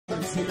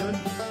Geeks here.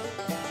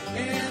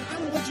 And I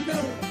will let you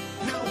know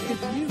how,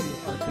 if you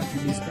are a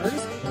country music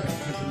artist or have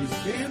a country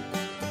music band,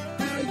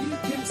 how you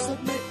can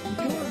submit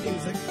your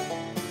music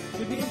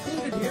to be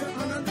included here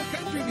on Under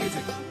Country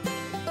Music.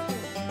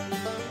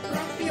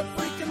 Drop me a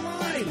freaking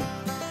line.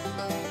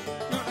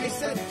 No, I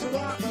said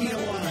drop me a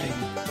line,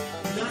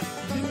 not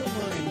do a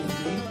line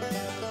with me.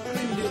 I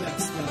don't even do that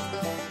stuff.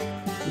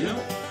 You know?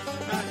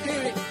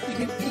 Anyway, you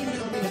can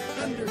email me at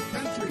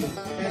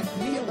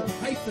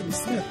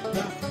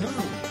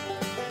undercountry@neal-smith.com.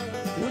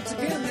 Once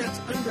again, that's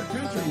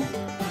undercountry.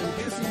 I'm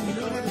guessing you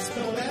know how to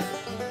spell that.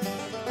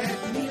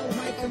 At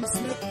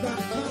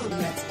neal-smith.com.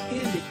 That's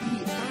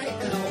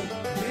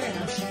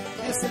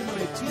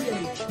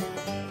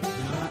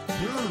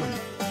neal-smith.com.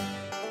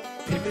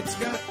 If it's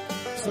got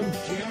some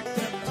jacked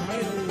up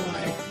title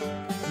like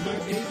My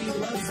Baby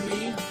Loves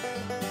Me,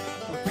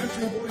 or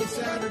Country Boy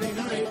Saturday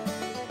Night,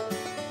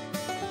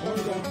 or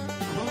the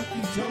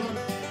honky tonk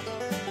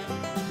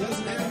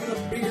doesn't have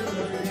enough beer,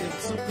 or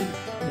it's something,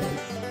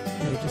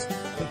 just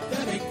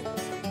pathetic,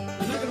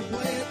 I'm not going to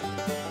play it.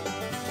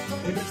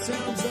 If it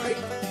sounds like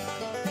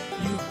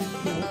you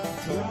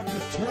dropped a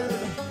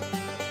turd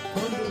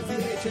onto a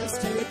VHS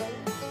tape,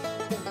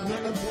 I'm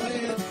not going to play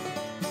it.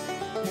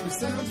 If it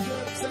sounds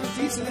good, it sounds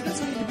decent, it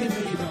doesn't need to be $1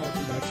 million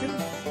production.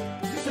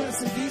 Just have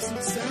some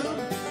decent sound,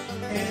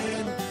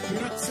 and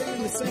you're not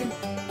saying the same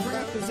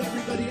crap as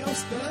everybody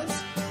else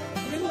does. I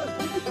mean, look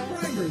at the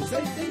Primers.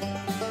 They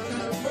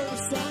wrote a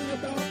song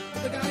about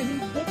the guy who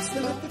books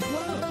them at the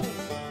club.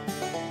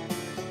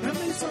 How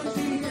many songs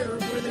do you hear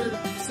where they're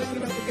singing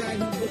about the guy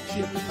who books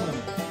you at the club?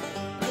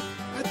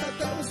 I thought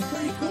that was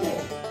pretty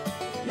cool.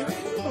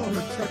 You've all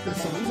heard trucker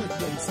songs like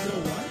 "Don't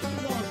Still Life,"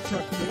 log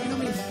truck thing. How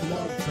many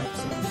log truck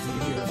songs do you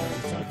hear about?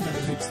 He's talking about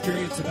his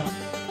experience about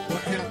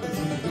what happens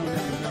when you're going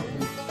down the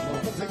mountain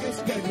logs. I guess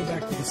you got to go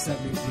back to the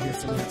 70s to hear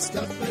some of that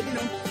stuff, but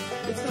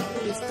it's not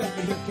really stuff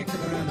you hear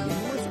kicking around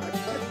anymore. So I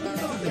put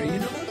it on there. I'm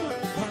not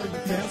hard and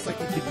fast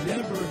like it could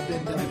never have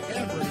been done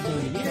ever in a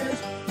million years.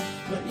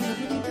 But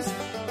give me just,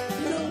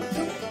 don't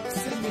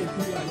send me a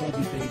 "Who I Love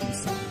You Baby"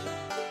 song.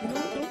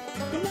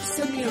 Don't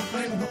send me a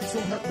 "I'm So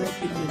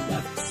Heartbroken You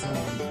Left"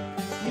 song.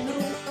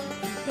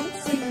 Don't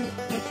sing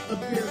a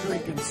beer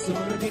drinking song. I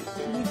mean,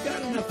 we've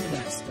got enough of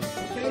that stuff,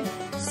 okay?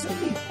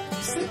 Send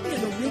me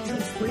an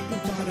original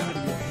freaking thought out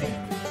of your head.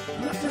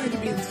 I'm not trying to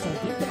be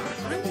insulting, but I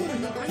want to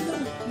know.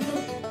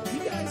 You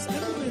guys, I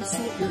don't want to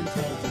insult your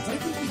intelligence. I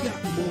think you got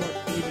more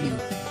in you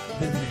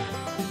than that.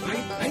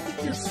 I think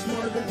you're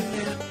smarter than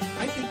that.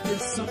 I think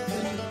there's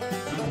something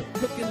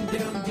cooking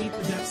down deep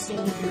in that soul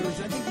of yours.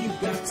 I think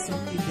you've got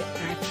something to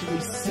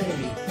actually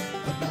say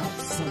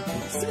about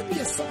something. Send me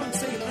a song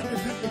saying Under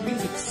Country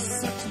Music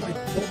sucks my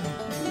bum,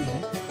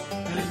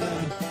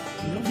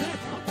 and heck,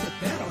 I'll put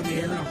that on the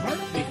air in a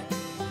heartbeat.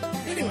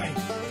 Anyway,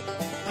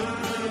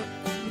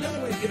 another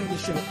way to get on the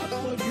show,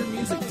 upload your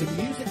music to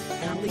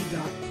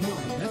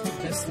musicalley.com. That's the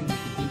best thing you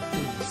can do for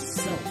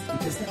yourself,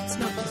 because that's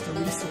not just a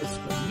resource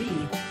for me,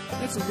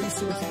 that's a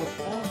resource for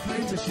all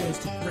kinds of shows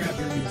to grab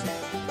your music.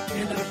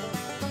 And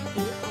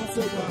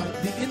also,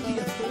 the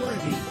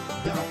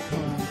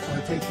indieauthority.com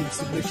are taking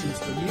submissions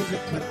for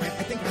music, but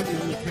I think I'm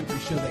the only country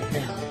show they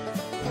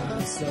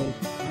have, so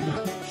I'm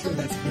not sure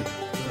that's good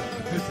for a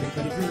country.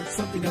 But if you're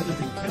something other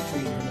than country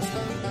and you're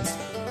listening to this,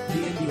 the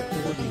Indie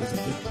Authority is a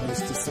good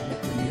place to submit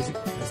your music,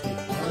 because they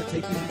are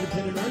taking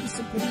independent artists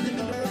and putting them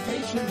into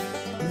rotation.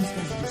 And these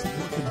guys are just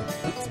working their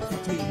butts off.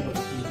 I'll tell you more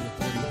about the Indie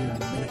Authority here in a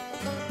minute.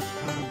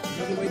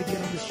 Another way to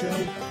get on the show,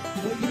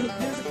 well,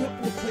 there's a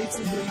couple of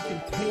places where you can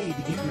pay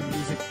to get your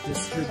music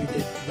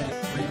distributed that I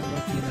am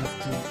lucky enough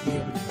to be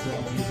able to draw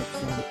music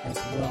from as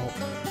well.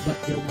 But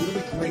they're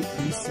really great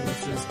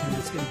resources, and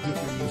it's going to get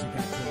your music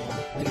out to a lot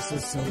of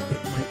places, so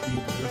it might be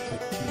worth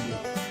it to you.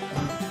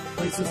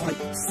 Places like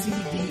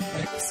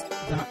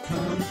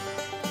cdx.com,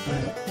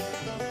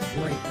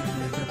 great,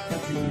 they're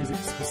country music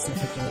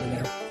specific over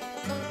there.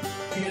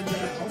 And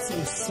also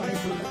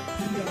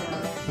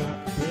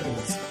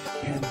cyberpr.biz.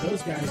 And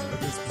those guys are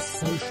just the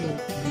social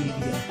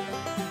media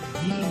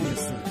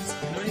geniuses.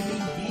 And I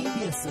mean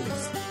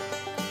geniuses.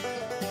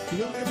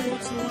 Every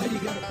once in a while you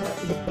got to part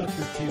with a buck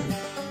or two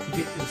to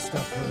get your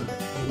stuff heard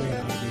the way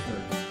it ought to be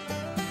heard.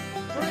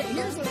 Alright,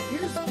 here's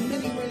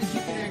many ways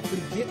you can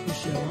actually get the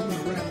show. I'm going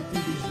to rattle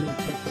through these real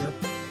quick here.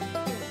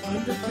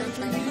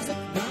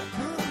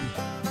 Undercountrymusic.com.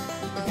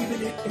 If you've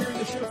been hearing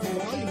the show for a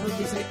while, you've heard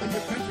me say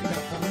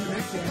undercountry.com. And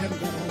actually, I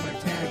haven't got all my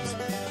tags,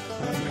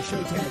 my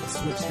show tags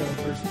switched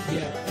over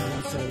yet.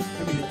 So,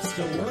 it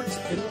still works.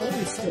 It'll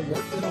always still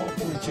work. It all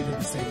points you to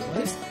the same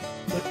place.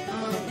 But,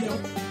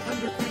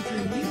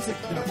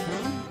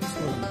 undercountrymusic.com is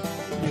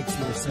what makes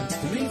more sense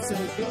to me. So,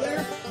 go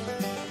there.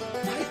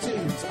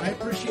 iTunes. I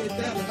appreciate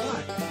that a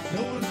lot.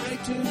 Go on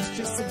iTunes.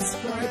 Just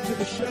subscribe to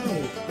the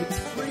show. It's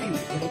free.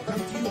 It'll come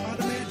to you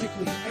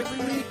automatically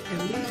every week,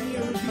 and leave me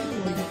a review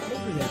while you're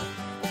over there.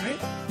 Right?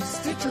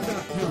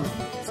 Stitcher.com.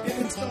 It's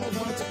getting installed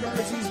lots of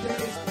cars these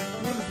days.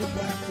 Wonderful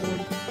platform.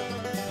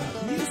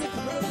 Music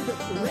Road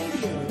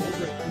Radio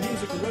over at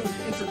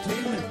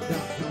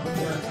musicroadentertainment.com,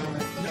 where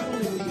not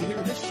only will you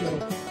hear this show,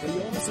 but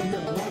you'll also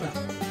hear a lot of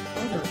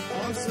other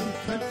awesome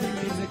country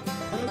music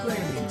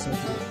programming. So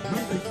if you're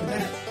hungry for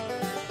that,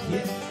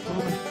 get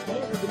on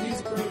over to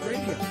Music Road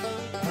Radio.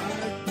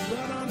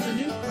 Run on the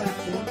new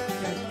platform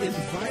at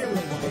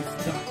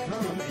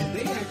envirolife.com, and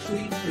they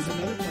actually is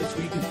another place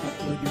where you can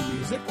upload your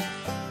music.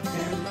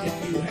 And if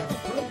you have a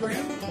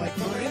program like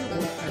mine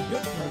or a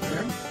good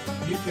program,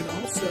 you can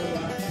also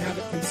have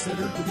it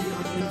considered to be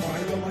on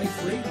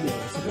EnviroLife Radio.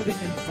 So go to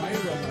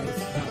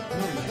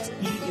envirolife.com. That's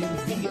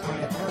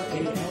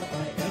ENVIRALIFE.com.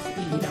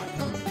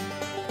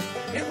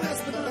 And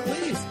last but not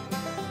least,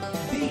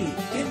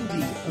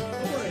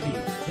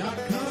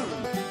 theindyauthority.com,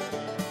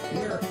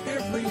 where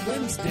every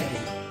Wednesday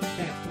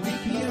at 3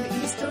 p.m.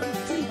 Eastern,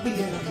 2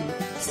 p.m.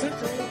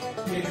 Central,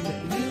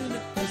 and noon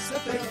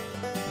Pacific,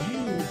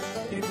 you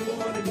can go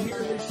on and hear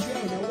this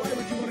show. Now, why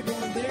would you want to go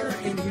on there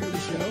and hear the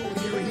show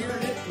when you're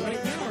hearing it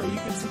right now, or you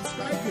can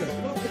subscribe to it?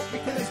 Well, it's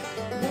because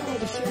while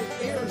the show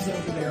airs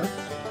over there,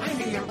 I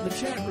hang out in the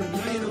chat room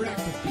and I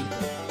interact with people.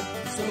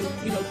 So,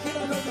 get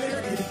on over there,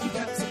 and if you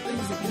got some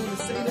things that you want to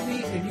say to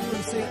me, and you want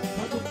to say it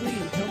publicly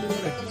and tell me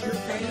what a jerk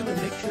I am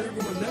and make sure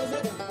everyone knows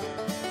it,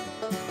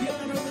 get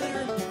on over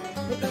there,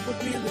 put up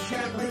with me in the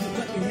chat room and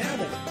let me have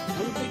it.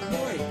 I'm a big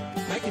boy.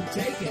 I can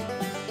take it.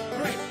 All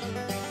right.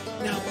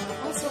 Now,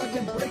 also, I've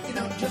been breaking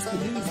out just the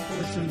news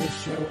portion of this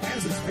show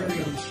as its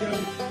very own show,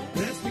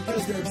 and that's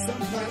because there are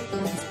some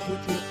platforms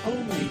which will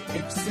only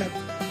accept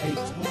a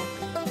talk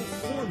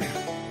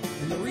format.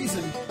 And the reason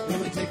they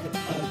only accept a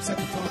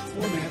talk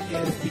format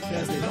is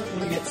because they don't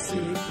want to get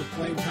sued for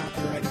playing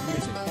copyrighted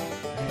music.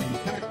 And you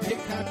can't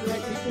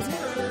copyright people's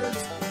words.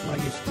 Well, I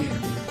guess you can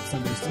in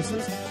some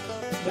instances.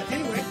 But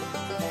anyway,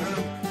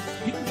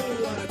 you can go to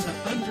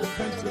Under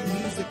Country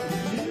Music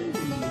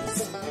News.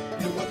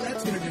 And what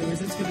that's going to do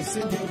is it's going to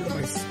send you over to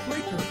my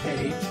Spreaker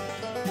page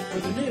for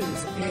the news.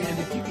 And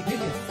if you could give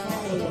me a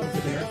follow over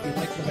there, if you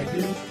like what I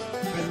do,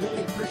 I'd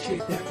really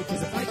appreciate that,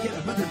 because if I get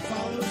 100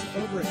 follows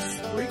over at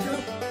Spreaker,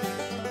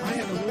 I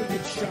have a really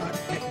good shot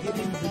at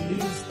getting the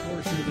news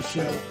portion of the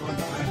show onto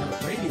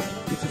iHeartRadio,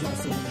 which is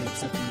also only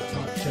accepting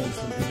talk shows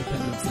from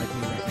independents like me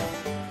right now.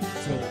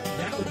 So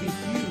that would be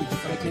huge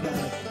if I could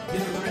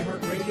get on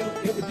iHeartRadio.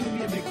 It would do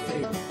me a big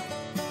favor.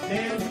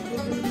 And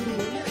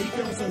yeah, you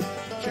can also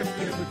check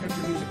the Under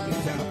Country Music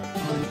News out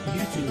on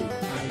YouTube.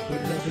 I put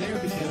it over there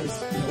because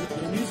no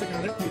music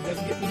on it. It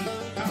doesn't get me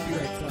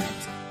copyright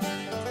flags.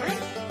 All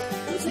right,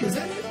 let's see. Is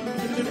that it?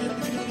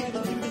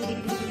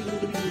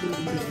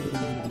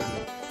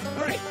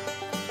 All right,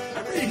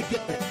 I'm ready to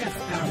get the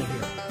F out of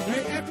here.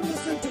 Right? After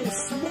listening to a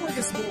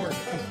smorgasbord of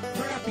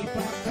crappy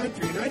pop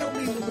country, and I don't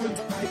mean the ones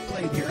I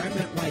played here. I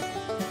meant like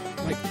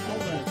all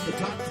the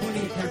top 20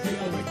 in country.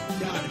 Oh my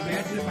God!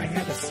 Imagine if I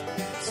had to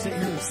sit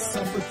here and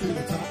suffer through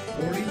the top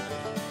 40.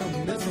 How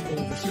miserable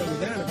the show would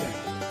that have been.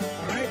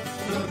 All right,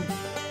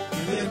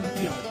 and then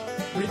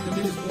read the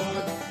news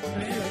blog.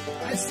 Anyway,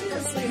 I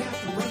seriously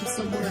have to run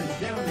somewhere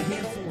and down a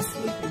handful of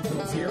sleeping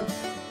pills here.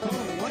 Call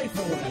it life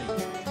already.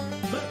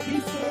 But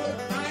before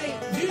I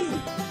do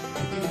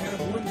have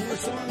one more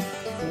song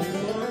for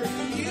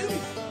you,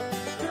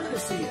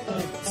 courtesy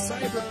of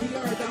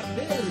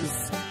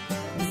cyberpr.biz.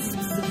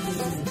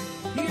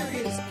 Here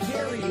is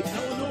Cary,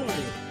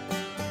 Illinois.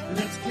 And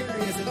that's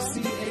Cary as in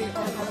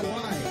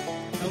C-A-R-R-Y,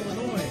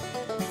 Illinois.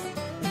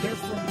 And they're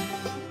from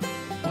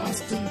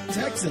Austin,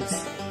 Texas.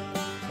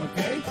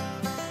 Okay?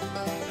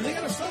 And they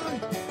got a song,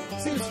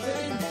 seems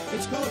fitting.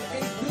 It's called A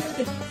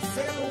Good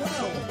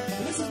Farewell.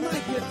 And this is my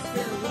good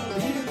farewell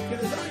to you,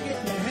 because I'm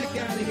getting the heck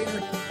out of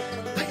here.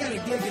 I got a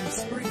gig in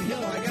Spring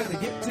Hill I got to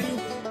get to.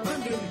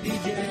 I'm doing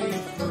DJ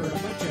for a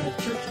bunch of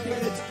church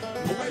kids.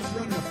 My wife's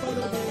running a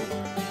photo booth,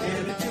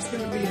 and it's just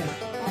going to be an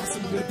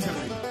awesome good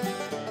time.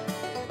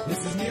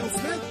 This is Neal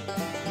Smith.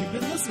 You've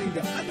been listening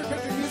to Under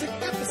Country Music,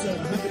 episode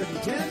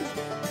 110.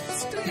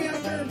 Stay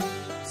under,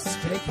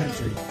 stay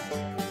country.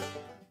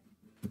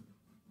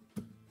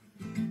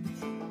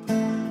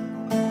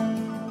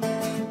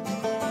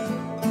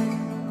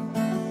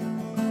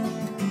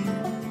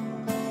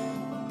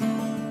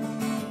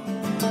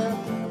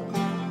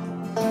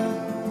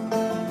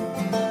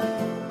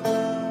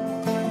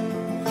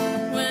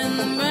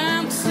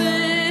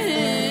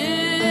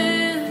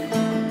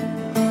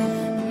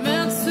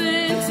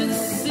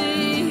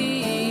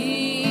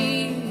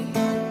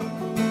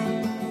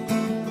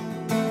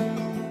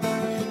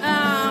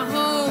 I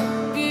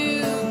hope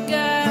you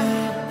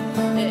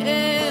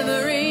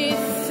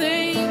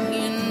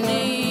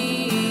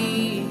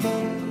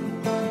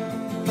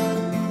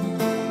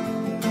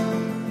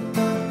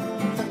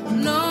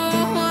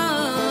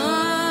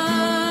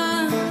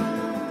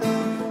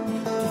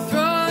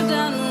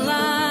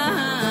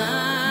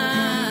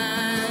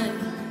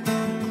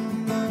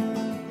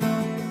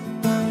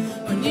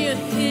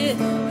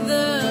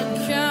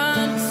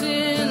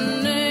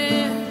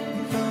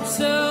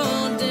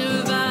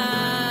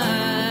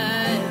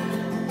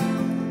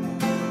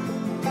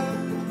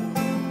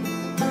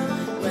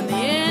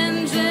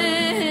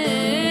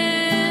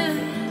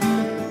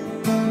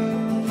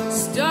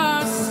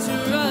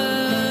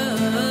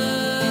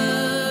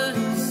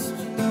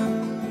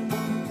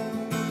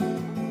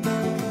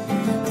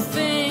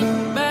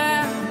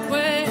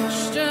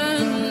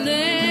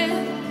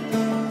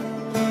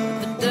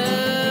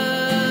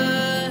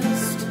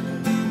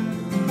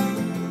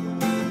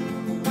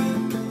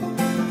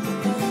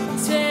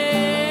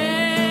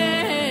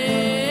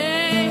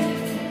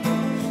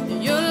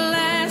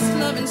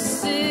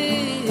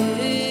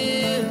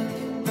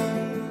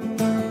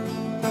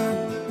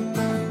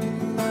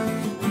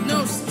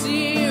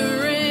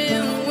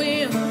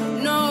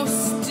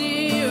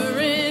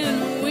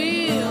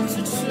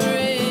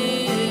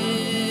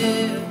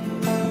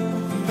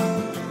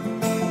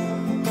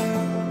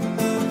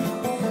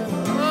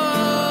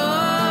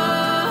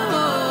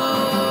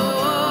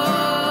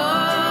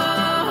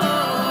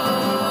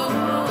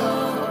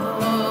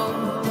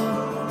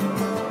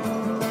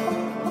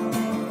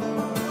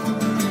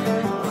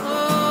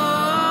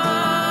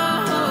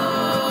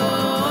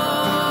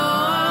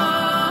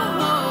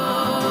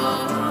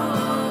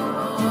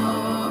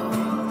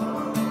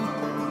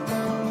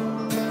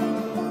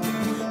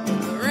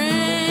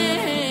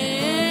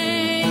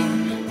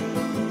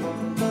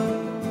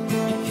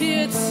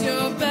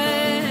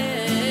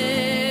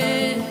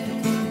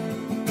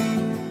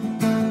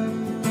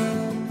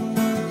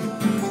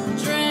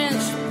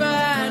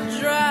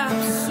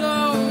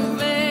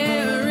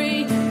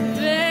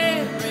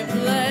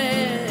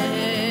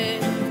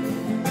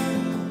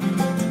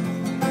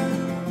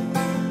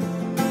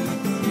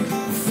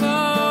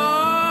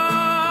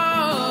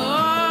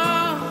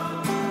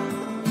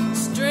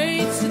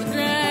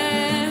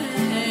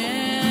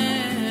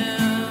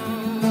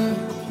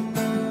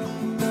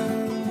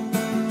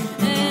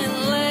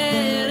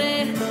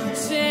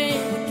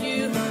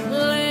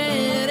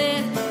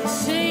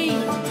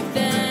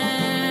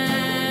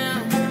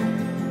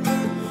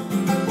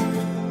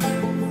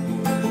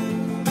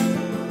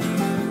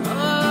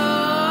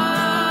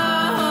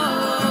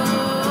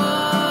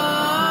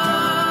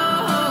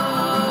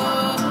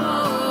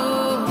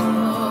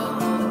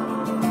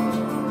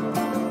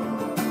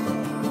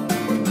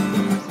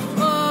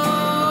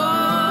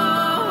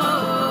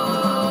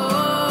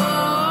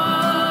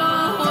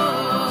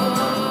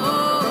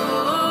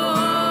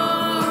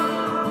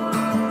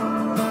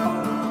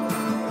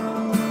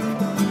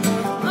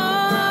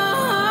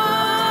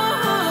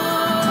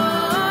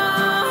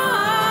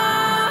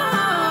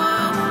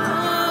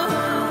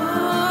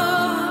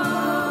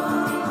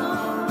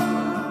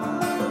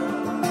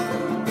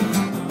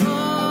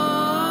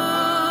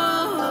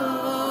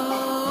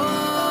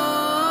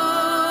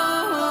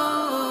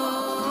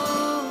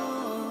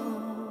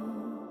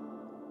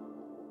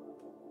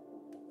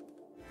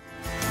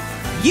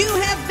You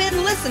have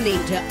been listening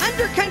to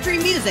Undercountry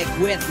Music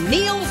with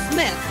Neal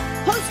Smith.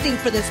 Hosting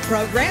for this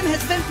program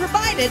has been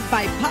provided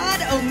by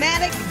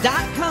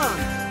Podomatic.com.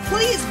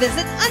 Please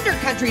visit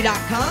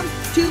undercountry.com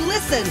to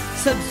listen,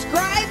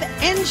 subscribe,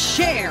 and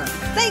share.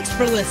 Thanks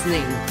for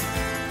listening.